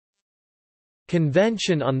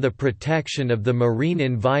Convention on the Protection of the Marine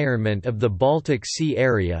Environment of the Baltic Sea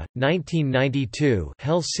Area, 1992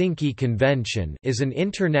 Helsinki Convention is an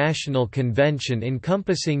international convention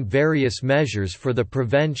encompassing various measures for the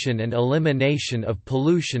prevention and elimination of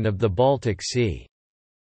pollution of the Baltic Sea.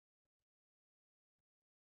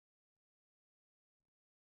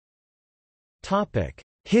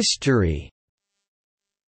 History.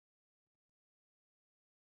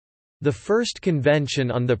 The first Convention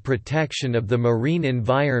on the Protection of the Marine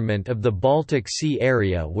Environment of the Baltic Sea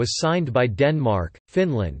Area was signed by Denmark,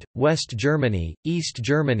 Finland, West Germany, East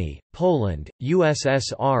Germany, Poland,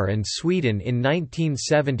 USSR and Sweden in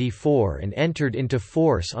 1974 and entered into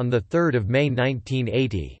force on 3 May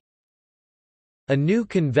 1980. A new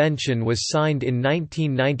convention was signed in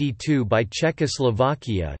 1992 by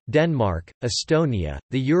Czechoslovakia, Denmark, Estonia,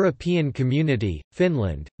 the European Community,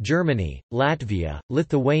 Finland, Germany, Latvia,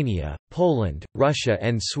 Lithuania, Poland, Russia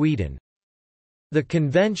and Sweden. The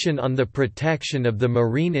Convention on the Protection of the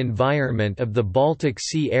Marine Environment of the Baltic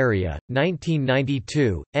Sea Area,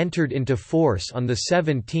 1992, entered into force on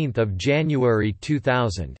 17 January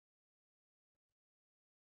 2000.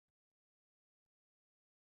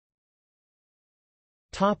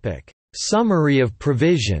 Summary of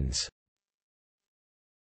provisions.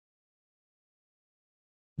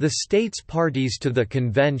 The states parties to the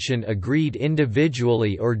convention agreed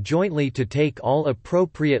individually or jointly to take all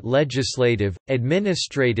appropriate legislative,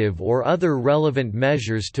 administrative or other relevant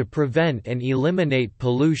measures to prevent and eliminate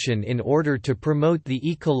pollution in order to promote the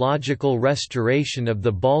ecological restoration of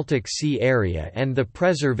the Baltic Sea area and the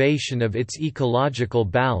preservation of its ecological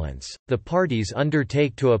balance. The parties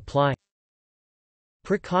undertake to apply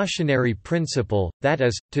precautionary principle, that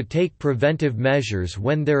is, to take preventive measures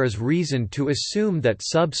when there is reason to assume that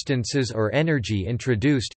substances or energy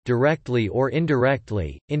introduced, directly or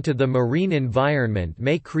indirectly, into the marine environment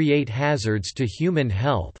may create hazards to human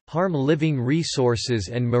health, harm living resources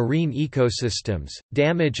and marine ecosystems,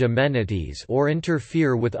 damage amenities or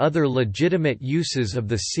interfere with other legitimate uses of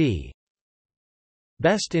the sea.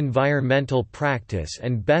 Best environmental practice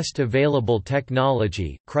and best available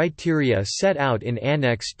technology criteria set out in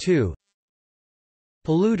Annex II.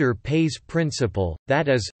 Polluter pays principle, that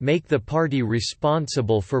is, make the party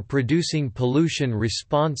responsible for producing pollution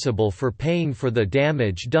responsible for paying for the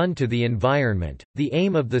damage done to the environment. The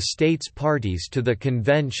aim of the states parties to the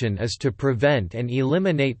convention is to prevent and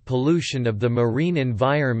eliminate pollution of the marine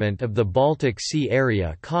environment of the Baltic Sea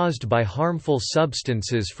area caused by harmful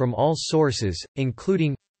substances from all sources,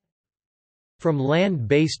 including from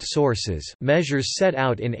land-based sources, measures set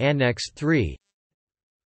out in Annex III.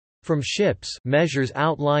 From ships, measures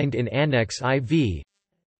outlined in Annex IV.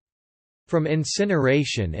 From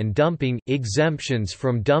incineration and dumping, exemptions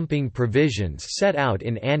from dumping provisions set out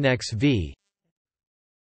in Annex V.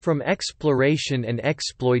 From exploration and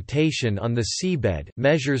exploitation on the seabed,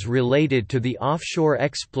 measures related to the offshore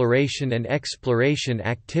exploration and exploration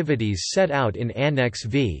activities set out in Annex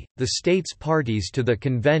V. The states parties to the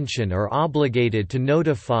convention are obligated to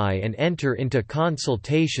notify and enter into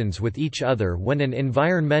consultations with each other when an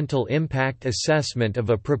environmental impact assessment of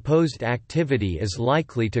a proposed activity is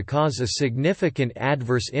likely to cause a significant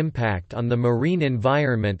adverse impact on the marine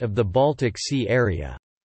environment of the Baltic Sea area.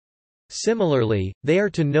 Similarly, they are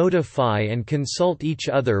to notify and consult each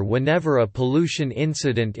other whenever a pollution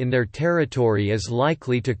incident in their territory is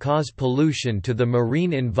likely to cause pollution to the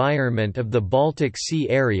marine environment of the Baltic Sea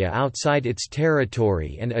area outside its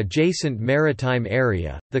territory and adjacent maritime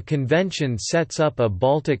area. The convention sets up a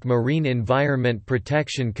Baltic Marine Environment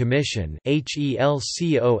Protection Commission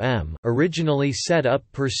 (HELCOM), originally set up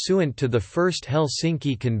pursuant to the First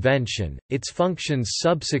Helsinki Convention, its functions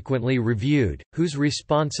subsequently reviewed, whose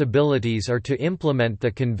responsibility are to implement the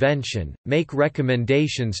convention, make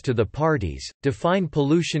recommendations to the parties, define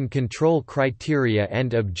pollution control criteria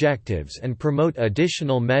and objectives and promote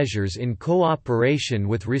additional measures in cooperation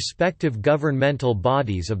with respective governmental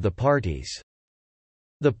bodies of the parties.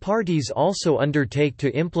 The parties also undertake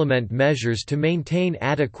to implement measures to maintain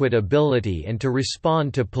adequate ability and to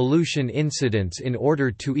respond to pollution incidents in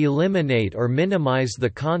order to eliminate or minimize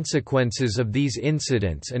the consequences of these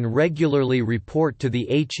incidents and regularly report to the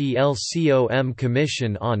HELCOM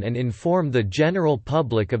Commission on and inform the general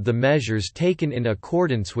public of the measures taken in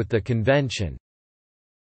accordance with the convention.